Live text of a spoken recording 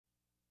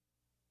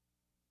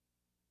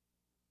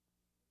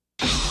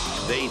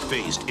They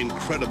faced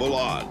incredible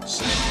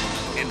odds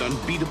and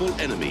unbeatable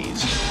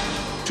enemies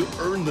to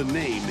earn the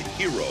name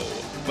Hero.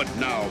 But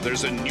now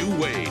there's a new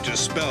way to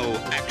spell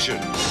action.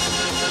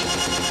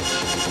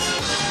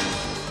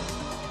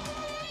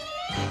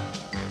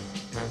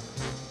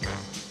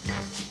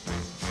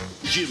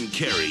 Jim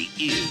Carrey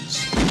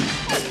is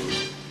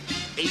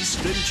Ace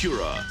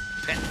Ventura,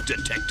 Pet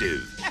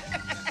Detective.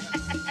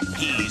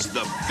 He's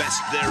the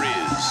best there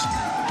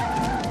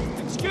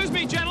is. Excuse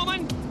me,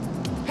 gentlemen.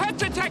 Pet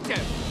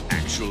Detective.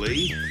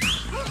 Actually,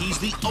 he's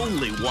the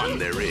only one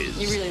there is.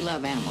 You really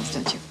love animals,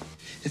 don't you?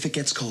 If it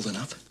gets cold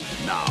enough.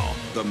 Now,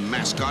 the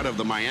mascot of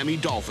the Miami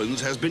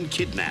Dolphins has been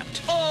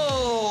kidnapped.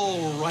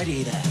 Oh,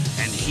 righty then.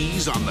 And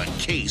he's on the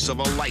case of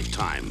a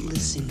lifetime.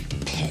 Listen,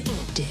 Pet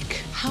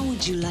Dick, how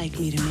would you like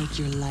me to make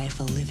your life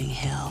a living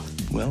hell?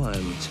 Well,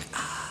 I'm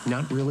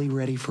not really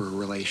ready for a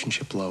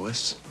relationship,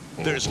 Lois.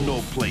 There's no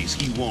place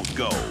he won't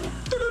go.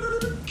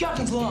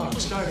 Captain's log,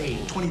 starting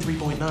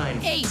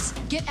 23.9. Ace,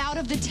 get out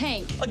of the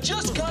tank. I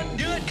just can't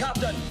do it,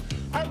 Captain.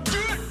 I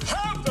don't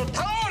have the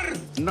power.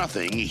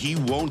 Nothing he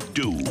won't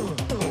do.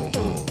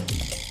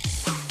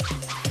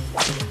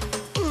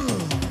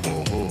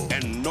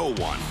 And no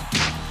one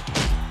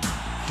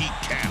he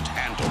can't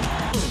handle.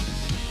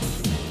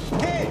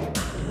 Hey!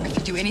 If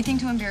you do anything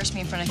to embarrass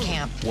me in front of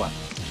camp. What?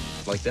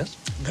 Like this?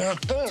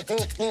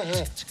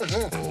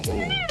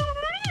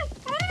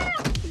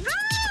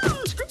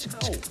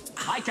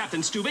 Hi,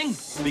 Captain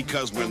Stubing.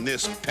 Because when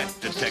this pet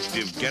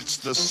detective gets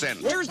the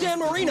scent, Where's Dan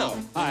Marino?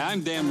 Hi,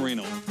 I'm Dan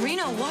Marino.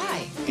 Reno,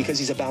 why? Because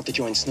he's about to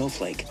join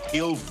Snowflake.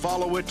 he'll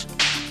follow it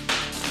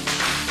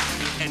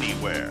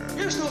anywhere.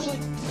 Here's Snowflake.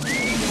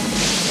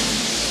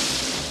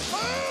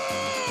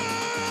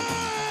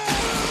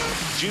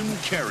 Jim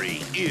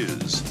Carrey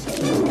is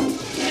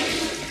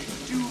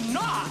Do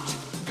not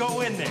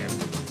go in there.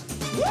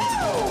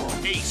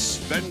 Ace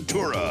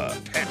Ventura,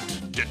 Pet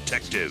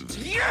Detective.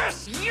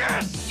 Yes,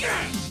 yes,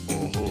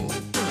 yes.